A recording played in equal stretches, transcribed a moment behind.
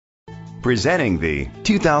Presenting the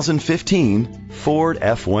 2015 Ford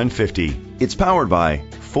F-150. It's powered by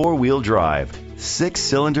four-wheel drive,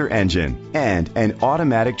 six-cylinder engine, and an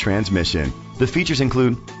automatic transmission. The features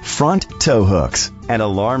include front tow hooks, an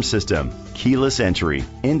alarm system, keyless entry,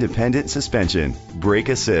 independent suspension, brake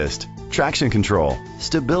assist, traction control,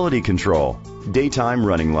 stability control, daytime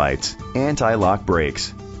running lights, anti-lock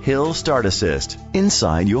brakes, hill start assist.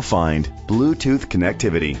 Inside you'll find Bluetooth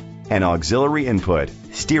connectivity, an auxiliary input,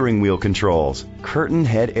 steering wheel controls, curtain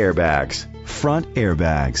head airbags, front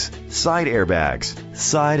airbags, side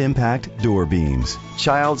impact door beams,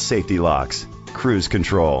 child safety locks, cruise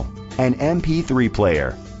control, an MP3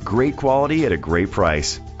 player. Great quality at a great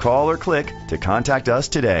price. Call or click to contact us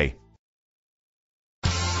today.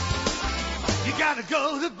 You gotta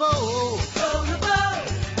go to Beuckman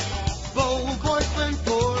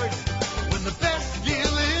Ford. When the best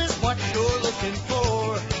deal is what you're looking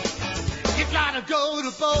for. You gotta go to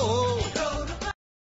Beuckman.